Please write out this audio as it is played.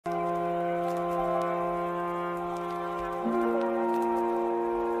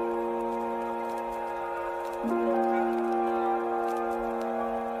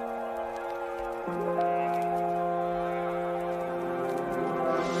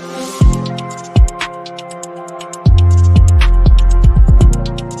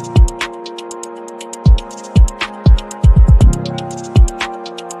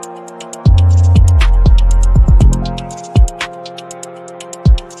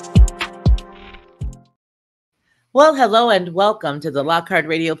Well, hello and welcome to the Lockhart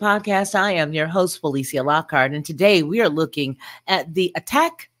Radio Podcast. I am your host, Felicia Lockhart, and today we are looking at the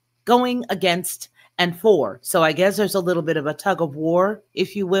attack going against and for. So I guess there's a little bit of a tug of war,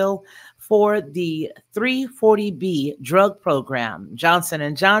 if you will, for the 340B drug program.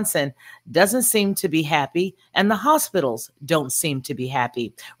 Johnson & Johnson doesn't seem to be happy, and the hospitals don't seem to be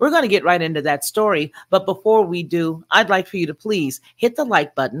happy. We're going to get right into that story, but before we do, I'd like for you to please hit the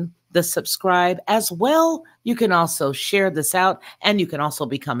like button, the subscribe as well. You can also share this out, and you can also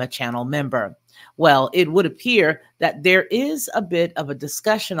become a channel member. Well, it would appear that there is a bit of a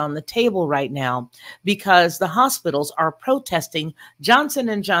discussion on the table right now because the hospitals are protesting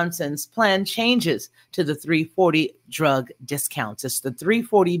Johnson & Johnson's planned changes to the 340 drug discounts. It's the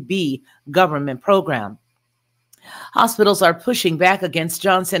 340B government program. Hospitals are pushing back against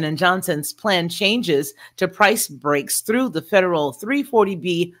Johnson & Johnson's planned changes to price breaks through the federal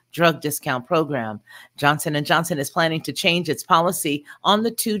 340B drug discount program. Johnson & Johnson is planning to change its policy on the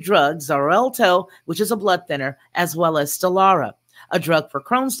two drugs, Xarelto, which is a blood thinner, as well as Stelara, a drug for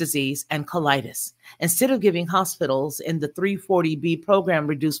Crohn's disease and colitis. Instead of giving hospitals in the 340B program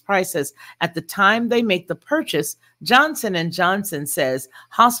reduced prices at the time they make the purchase, Johnson & Johnson says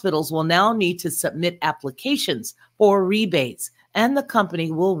hospitals will now need to submit applications for rebates, and the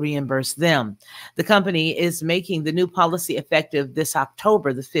company will reimburse them. The company is making the new policy effective this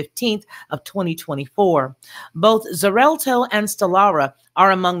October, the 15th of 2024. Both Xarelto and Stelara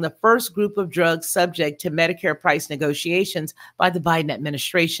are among the first group of drugs subject to Medicare price negotiations by the Biden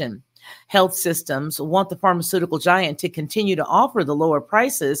administration. Health systems want the pharmaceutical giant to continue to offer the lower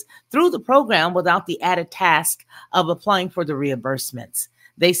prices through the program without the added task of applying for the reimbursements.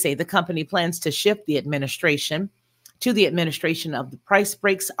 They say the company plans to shift the administration of the price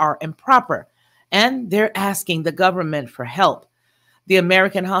breaks are improper, and they're asking the government for help. The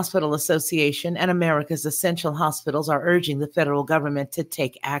American Hospital Association and America's Essential Hospitals are urging the federal government to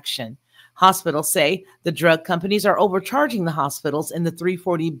take action. Hospitals say the drug companies are overcharging the hospitals in the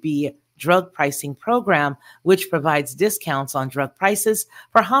 340B drug pricing program, which provides discounts on drug prices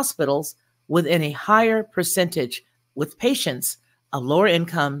for hospitals within a higher percentage with patients of lower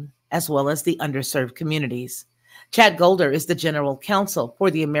income as well as the underserved communities. Chad Golder is the general counsel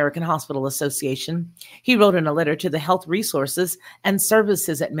for the American Hospital Association. He wrote in a letter to the Health Resources and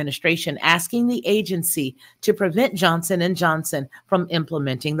Services Administration asking the agency to prevent Johnson & Johnson from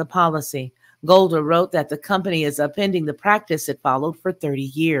implementing the policy. Golder wrote that the company is upending the practice it followed for 30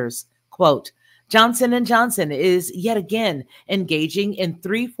 years. Quote, Johnson & Johnson is yet again engaging in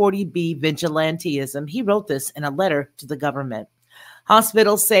 340B vigilantism. He wrote this in a letter to the government.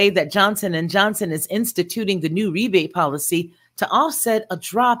 Hospitals say that Johnson & Johnson is instituting the new rebate policy to offset a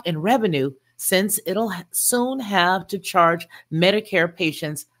drop in revenue since it'll soon have to charge Medicare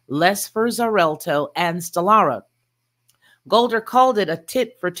patients less for Xarelto and Stelara. Golder called it a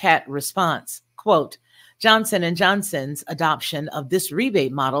tit-for-tat response. Quote, Johnson & Johnson's adoption of this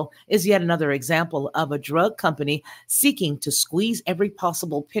rebate model is yet another example of a drug company seeking to squeeze every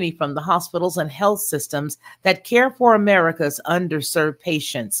possible penny from the hospitals and health systems that care for America's underserved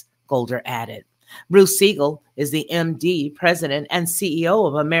patients, Golder added. Bruce Siegel is the MD, president, and CEO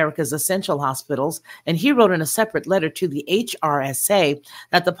of America's Essential Hospitals, and he wrote in a separate letter to the HRSA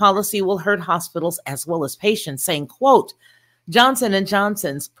that the policy will hurt hospitals as well as patients, saying, quote, Johnson &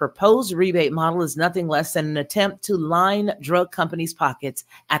 Johnson's proposed rebate model is nothing less than an attempt to line drug companies' pockets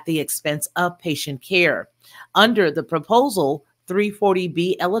at the expense of patient care. Under the proposal,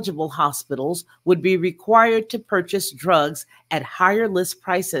 340B eligible hospitals would be required to purchase drugs at higher list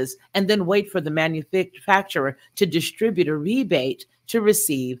prices and then wait for the manufacturer to distribute a rebate to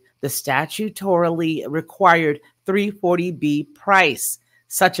receive the statutorily required 340B price.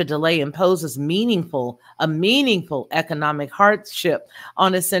 Such a delay imposes a meaningful economic hardship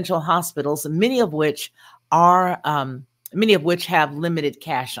on essential hospitals, many of which have limited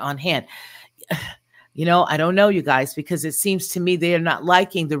cash on hand. You know, I don't know, you guys, because it seems to me they are not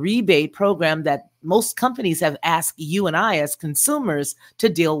liking the rebate program that most companies have asked you and I as consumers to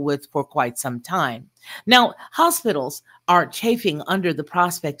deal with for quite some time. Now, hospitals are chafing under the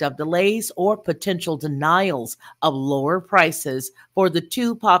prospect of delays or potential denials of lower prices for the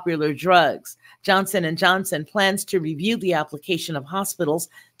two popular drugs. Johnson & Johnson plans to review the application of hospitals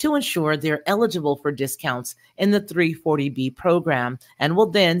to ensure they're eligible for discounts in the 340B program and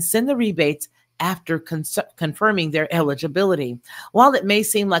will then send the rebates after confirming their eligibility. While it may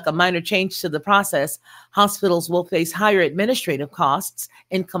seem like a minor change to the process, hospitals will face higher administrative costs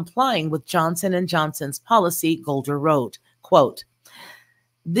in complying with Johnson & Johnson's policy, Golder wrote. Quote,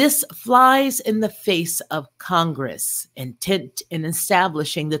 This flies in the face of Congress' intent in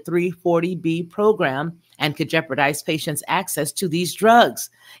establishing the 340B program and could jeopardize patients' access to these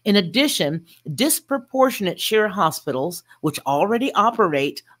drugs. In addition, disproportionate share hospitals, which already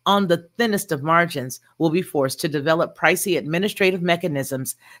operate on the thinnest of margins, will be forced to develop pricey administrative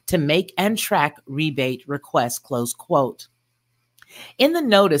mechanisms to make and track rebate requests, close quote. In the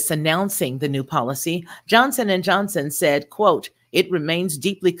notice announcing the new policy, Johnson & Johnson said, quote, "It remains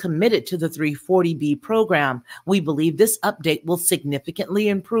deeply committed to the 340B program. We believe this update will significantly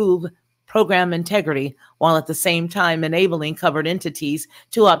improve program integrity while at the same time enabling covered entities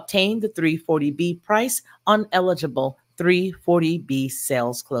to obtain the 340B price on eligible 340B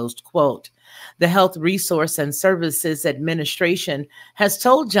sales," closed quote. The Health Resource and Services Administration has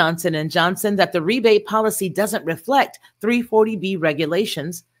told Johnson & Johnson that the rebate policy doesn't reflect 340B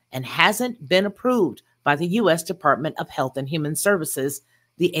regulations and hasn't been approved by the U.S. Department of Health and Human Services,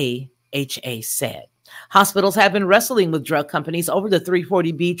 the AHA said. Hospitals have been wrestling with drug companies over the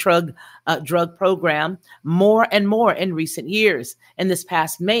 340B drug program more and more in recent years. In this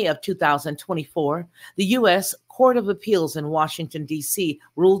past May of 2024, the U.S. Court of Appeals in Washington, D.C.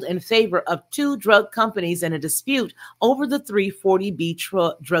 ruled in favor of two drug companies in a dispute over the 340B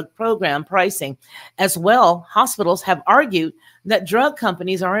drug program pricing. As well, hospitals have argued that drug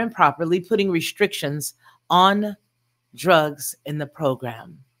companies are improperly putting restrictions on drugs in the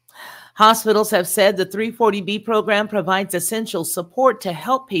program. Hospitals have said the 340B program provides essential support to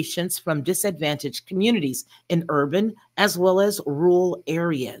help patients from disadvantaged communities in urban as well as rural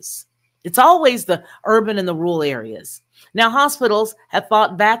areas. It's always the urban and the rural areas. Now, hospitals have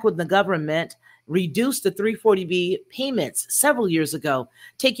fought back when the government reduced the 340B payments several years ago,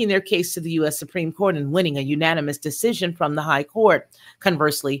 taking their case to the U.S. Supreme Court and winning a unanimous decision from the High Court.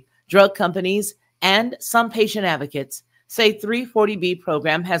 Conversely, drug companies and some patient advocates say 340B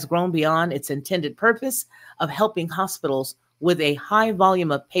program has grown beyond its intended purpose of helping hospitals with a high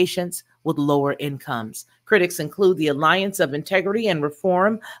volume of patients with lower incomes. Critics include the Alliance of Integrity and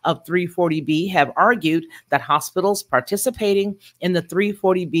Reform of 340B have argued that hospitals participating in the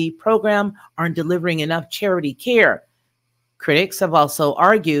 340B program aren't delivering enough charity care. Critics have also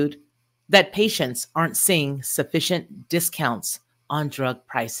argued that patients aren't seeing sufficient discounts on drug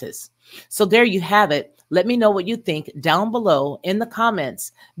prices. So there you have it. Let me know what you think down below in the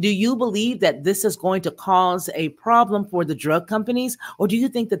comments. Do you believe that this is going to cause a problem for the drug companies, or do you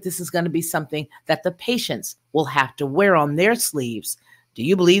think that this is going to be something that the patients will have to wear on their sleeves? Do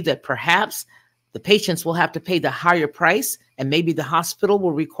you believe that perhaps the patients will have to pay the higher price and maybe the hospital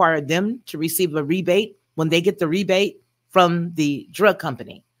will require them to receive a rebate when they get the rebate from the drug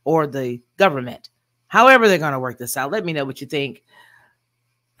company or the government? However they're going to work this out, let me know what you think.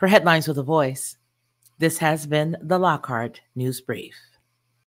 For Headlines with a Voice, this has been the Lockhart News Brief.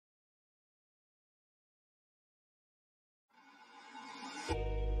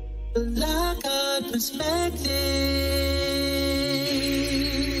 Lockhart Perspective.